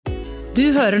Du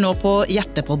hører nå på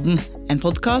HjertePodden, en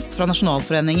podcast fra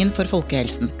Nasjonalforeningen for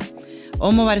folkehelsen.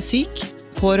 Om å være syk,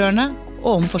 pårørende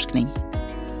og om forskning.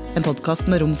 En podcast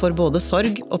med rom for både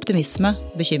sorg, optimisme,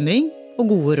 bekymring og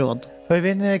gode råd.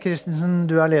 Øivind Kristensen,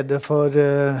 du leder for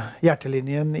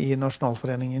Hjertelinjen i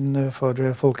Nasjonalforeningen for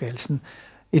folkehelsen.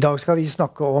 I dag skal vi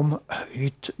snakke om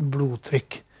høyt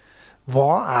blodtrykk. Hva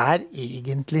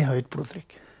egentlig høyt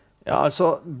blodtrykk? Ja,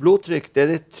 altså blodtrykk, det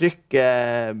det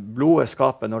trykket blodet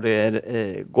skaper når det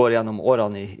går gjennom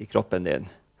årene i kroppen din.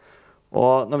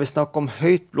 Og når vi snakker om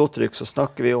høyt blodtrykk, så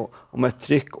snakker vi jo om et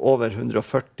trykk over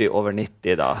 140 over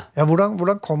 90 da. Ja,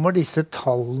 hvordan kommer disse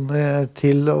tallene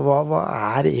til, og hva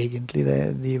egentlig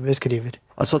det de beskriver?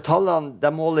 Altså tallene,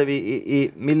 der måler vi i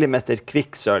millimeter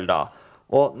kvikksølv da.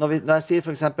 Og når jeg sier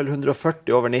for eksempel 140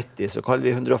 over 90, så kaller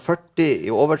vi 140 i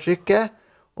overtrykket,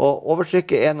 og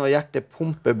overtrykket når hjertet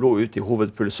pumper blod ut i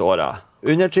hovedpulsåra.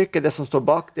 Undertrykket, det som står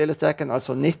bak delestreken,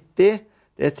 altså 90,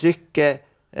 det trykket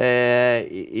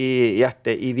i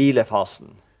hjertet i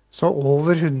hvilefasen. Så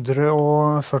over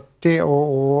 140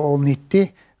 og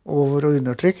 90 over- og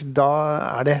undertrykk, da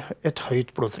det et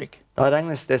høyt blodtrykk? Da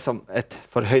regnes det som et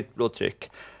for høyt blodtrykk.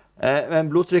 Men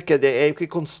blodtrykket det jo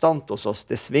ikke konstant hos oss,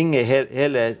 det svinger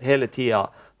hele tiden.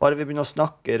 Bare vi begynner å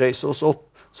snakke, røyse oss opp,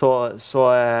 så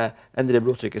endrer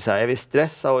blodtrykket seg. Vi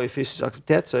stresset og i fysisk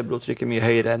aktivitet, så blodtrykket mye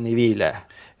høyere enn i hvile.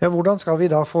 Ja, hvordan skal vi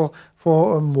da få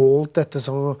målt dette,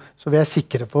 så vi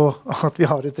sikre på at vi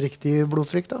har et riktig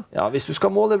blodtrykk da? Ja, hvis du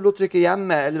skal måle blodtrykket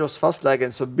hjemme eller hos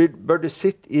fastlegen, så bør du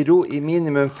sitte i ro i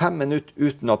minimum 5 minutter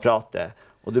uten å prate.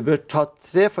 Og du bør ta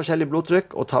 3 forskjellige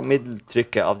blodtrykk og ta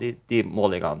middeltrykket av de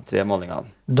målingene, 3 målingene.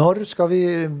 Når skal vi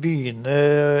begynne,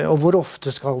 og hvor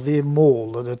ofte skal vi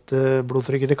måle dette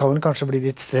blodtrykket? Det kan vel kanskje bli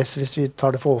litt stress hvis vi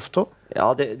tar det for ofte? Ja,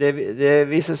 det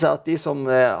viser seg at de som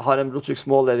har en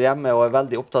blodtrykksmåler hjemme og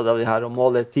veldig opptatt av det her, og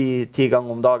måler 10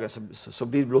 ganger om dagen, så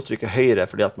blir blodtrykket høyere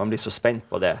fordi at man blir så spent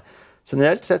på det.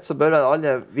 Generelt sett så bør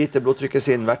alle vite blodtrykket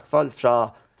sin, i hvert fall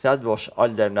fra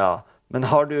 30-årsalderen da. Men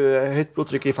har du høyt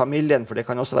blodtrykk i familien, for det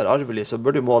kan også være arvelig, så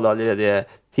bør du måle allerede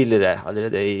tidligere,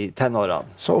 allerede i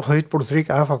tenårene. Så høyt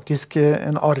blodtrykk faktisk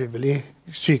en arvelig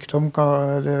sykdom,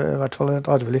 eller i hvert fall et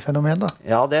arvelig fenomen da?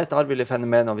 Ja, det et arvelig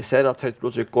fenomen, og vi ser at høyt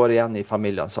blodtrykk går igjen i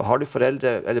familien. Så har du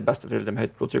foreldre eller besteforeldre med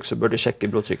høyt blodtrykk, så bør du sjekke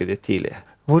blodtrykket ditt tidlig.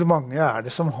 Hvor mange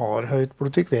det som har høyt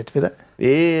blodtrykk, vet vi det?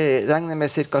 Vi regner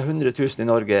med ca. 100 000 i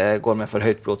Norge går med for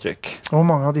høyt blodtrykk. Og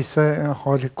mange av disse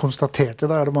har konstatert det,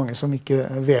 da det mange som ikke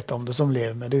vet om det, som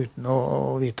lever med det uten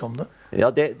å vite om det? Ja,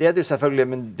 det det jo selvfølgelig,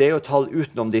 men det jo tall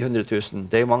utenom de 100 000.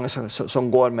 Det jo mange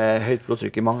som går med høyt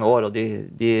blodtrykk i mange år, og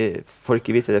de får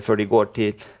ikke vite det før de går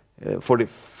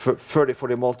før de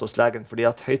får det målt hos legen, fordi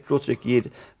at høyt blodtrykk gir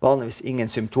vanligvis ingen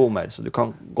symptomer, så du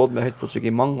kan gå med høyt blodtrykk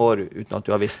i mange år uten at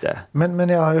du har visst det. Men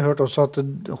jeg har jo hørt også at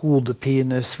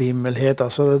hodepine, svimmelhet,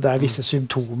 altså det visse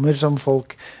symptomer som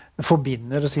folk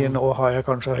forbinder og sier, nå har jeg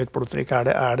kanskje høyt blodtrykk.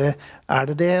 Er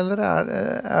det det,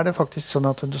 eller det faktisk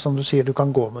sånn at, som du sier, du kan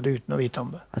gå med det uten å vite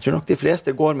om det? Jeg tror nok de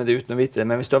fleste går med det uten å vite det,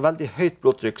 men hvis du har veldig høyt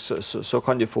blodtrykk, så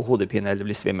kan du få hodepine eller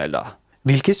bli svimmel da.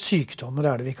 Hvilke sykdommer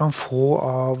det vi kan få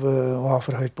av å ha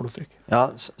for høyt blodtrykk? Ja,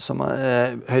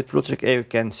 høyt blodtrykk jo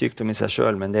ikke en sykdom i seg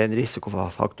selv, men det en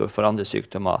risikofaktor for andre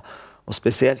sykdommer. Og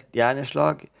spesielt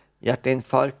hjerneslag,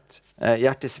 hjerteinfarkt,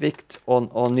 hjertesvikt og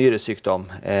nyresykdom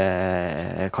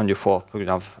kan du få på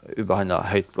grunn av ubehandlet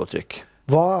høyt blodtrykk.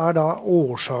 Hva da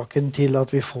årsaken til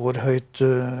at vi får høyt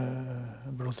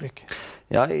blodtrykk?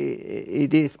 Ja, i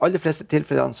de aller fleste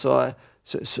tilfellene så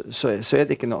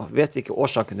det ikke noe. Vet vi ikke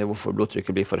årsaken til hvorfor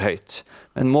blodtrykket blir for høyt.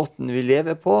 Men måten vi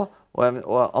lever på,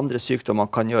 og andre sykdommer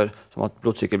kan gjøre som at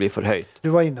blodtrykket blir for høyt.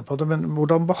 Du var inne på det, men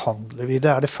hvordan behandler vi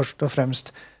det? Det først og fremst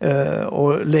å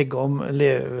legge om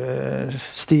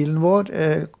levestilen vår,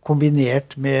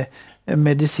 kombinert med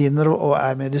medisiner, og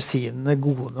medisinene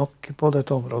gode nok på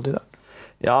dette området i dag?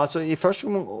 Ja, altså i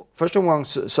første omgang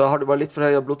så har du bare litt for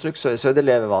høyt blodtrykk, så det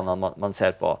levevanene man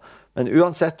ser på. Men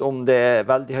uansett om det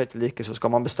veldig høyt eller ikke, så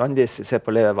skal man bestandig se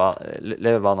på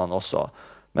levevanene også.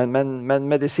 Men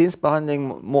medisinsk behandling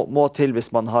må til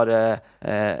hvis man har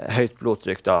høyt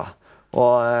blodtrykk da.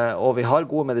 Og vi har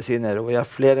gode medisiner, og vi har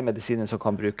flere medisiner som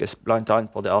kan brukes, blant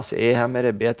annet både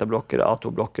ACE-hemmere, beta-blokkere,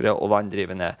 A2-blokkere og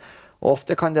vanndrivende. Og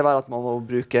ofte kan det være at man må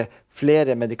bruke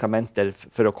flere medikamenter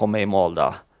for å komme i mål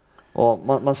da. Og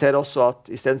man ser også at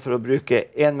i stedet for å bruke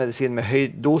en medisin med høy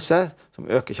dose, som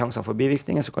øker sjansen for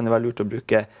bivirkninger, så kan det være lurt å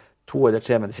bruke 2 eller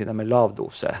 3 medisiner med lav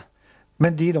dose.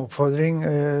 Men din oppfordring,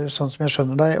 sånn som jeg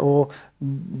skjønner deg, og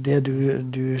det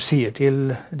du sier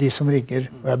til de som ringer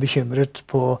og bekymret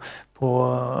på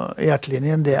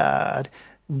Hjertelinjen, det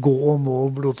gå og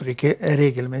mål blodtrykket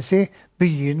regelmessig.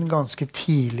 Begynn ganske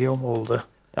tidlig å måle det.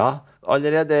 Ja,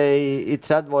 allerede i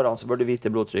 30-årene så bør du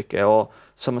vite blodtrykket, og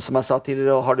som jeg sa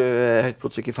tidligere, har du høyt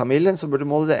blodtrykk i familien, så bør du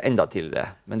måle det enda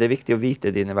tidligere. Men det viktig å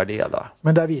vite dine verdier da.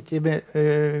 Men det viktig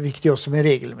også med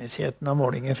regelmessigheten av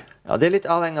målinger. Ja, det litt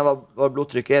avhengig av hva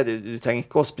blodtrykk Du trenger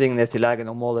ikke å springe ned til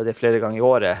legen og måle det flere ganger i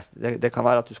året. Det kan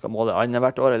være at du skal måle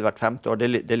hvert år eller hvert 5. år.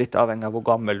 Det litt avhengig av hvor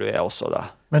gammel du også da.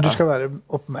 Men du skal være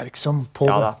oppmerksom på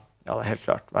det. Ja, helt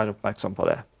klart. Vær oppmerksom på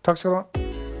det. Takk skal du ha.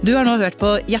 Du har nå hørt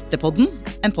på HjertePodden,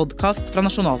 en podcast fra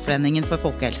Nasjonalforeningen for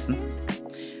folkehelsen.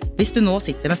 Hvis du nå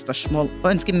sitter med spørsmål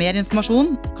og ønsker mer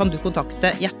informasjon, kan du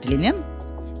kontakte Hjertelinjen,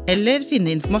 eller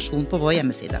finne informasjon på vår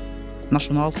hjemmeside,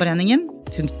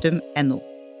 nasjonalforeningen.no.